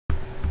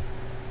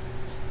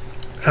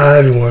Hi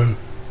everyone.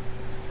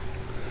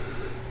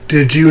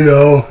 Did you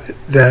know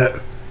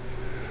that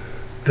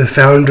the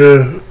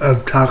founder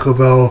of Taco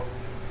Bell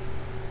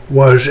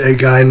was a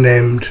guy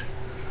named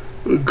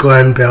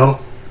Glen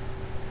Bell?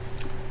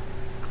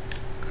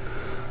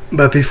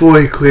 But before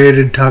he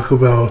created Taco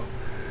Bell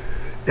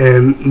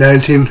in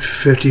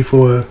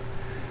 1954,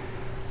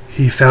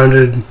 he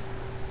founded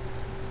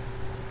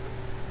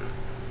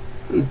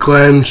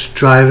Glen's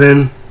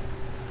Drive-In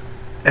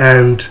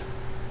and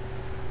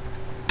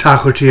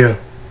Tacotia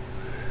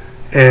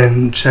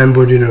in San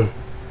Bernardino,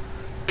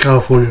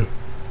 California.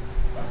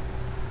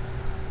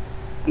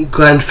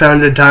 Glen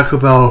founded Taco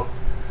Bell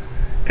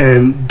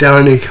in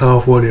Downey,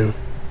 California.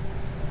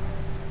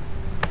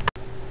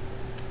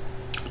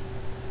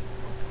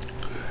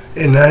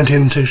 In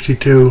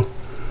 1962,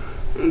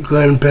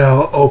 Glen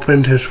Bell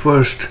opened his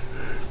first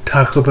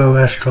Taco Bell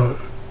restaurant.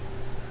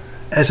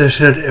 As I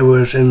said, it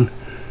was in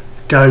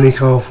Downey,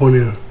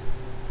 California.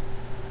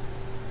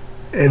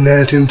 In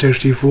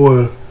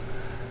 1964,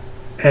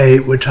 a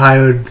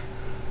retired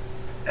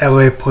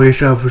LA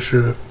police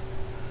officer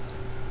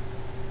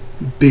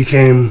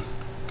became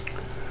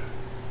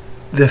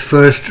the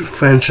first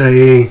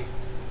franchisee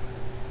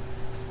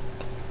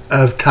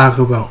of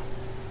Taco Bell.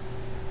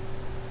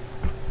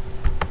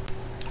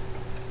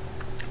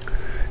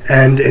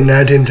 And in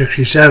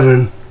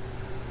 1967,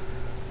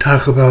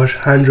 Taco Bell's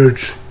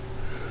 100th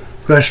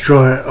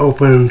restaurant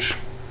opens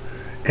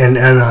in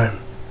Anaheim.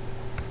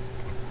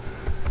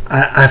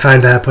 I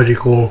find that pretty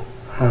cool.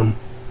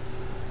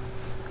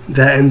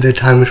 That in the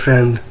time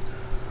span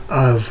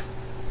of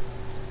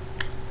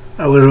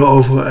a little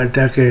over a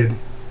decade,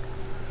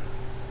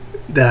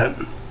 that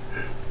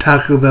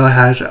Taco Bell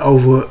has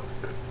over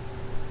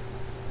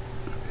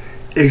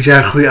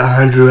exactly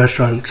 100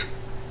 restaurants.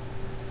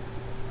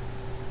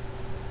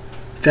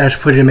 That's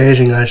pretty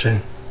amazing, I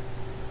say.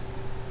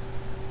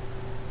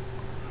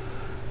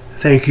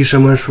 Thank you so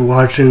much for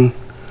watching.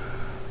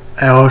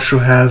 I also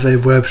have a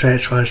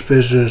website /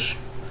 business,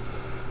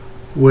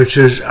 which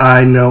is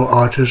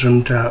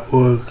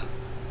iknowautism.org.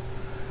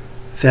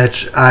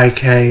 That's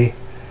IKNOW,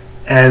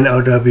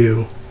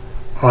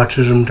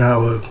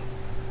 autism.org.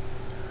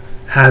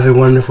 Have a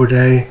wonderful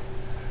day,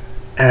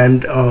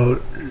 and I'll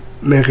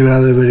make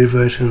another video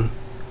very soon.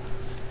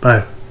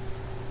 Bye.